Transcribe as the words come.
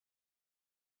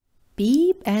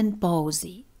Pip and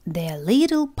Posy, the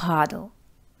Little Puddle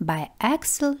by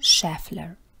Axel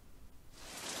Scheffler.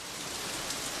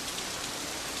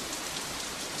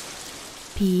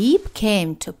 Pip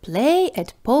came to play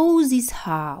at Posy's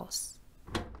house.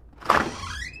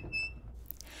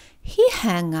 He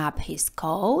hung up his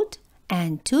coat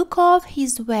and took off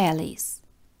his wellies.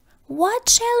 "What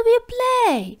shall we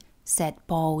play?" said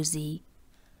Posy.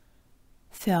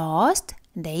 First,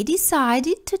 they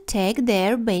decided to take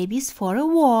their babies for a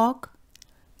walk.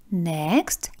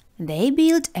 Next, they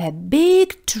built a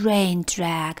big train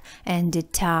track and a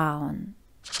town.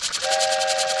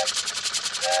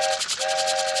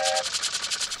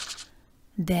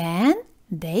 Then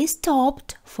they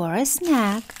stopped for a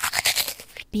snack.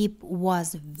 Pip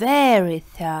was very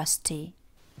thirsty.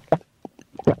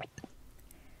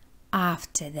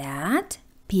 After that,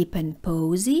 Pip and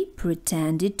Posy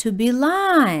pretended to be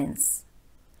lions.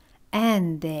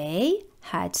 And they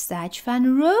had such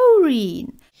fun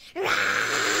roaring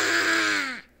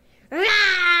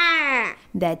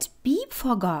that Pip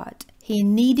forgot he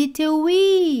needed a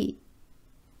wee.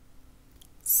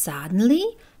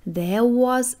 Suddenly, there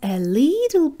was a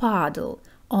little puddle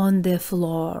on the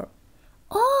floor.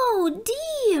 "Oh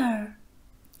dear!"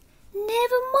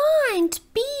 "Never mind,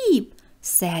 Pip,"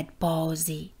 said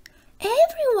Posy.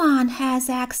 "Everyone has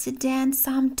accidents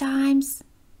sometimes."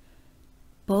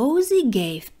 Posy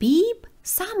gave Pip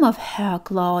some of her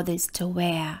clothes to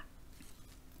wear.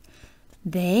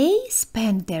 They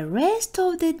spent the rest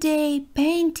of the day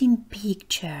painting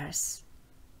pictures.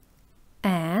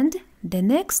 And the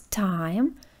next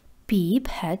time Pip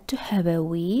had to have a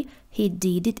wee, he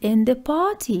did it in the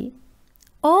potty,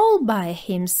 all by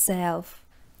himself.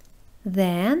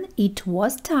 Then it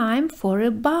was time for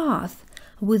a bath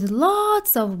with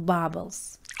lots of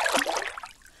bubbles.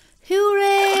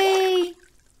 Hooray!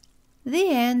 The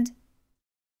end.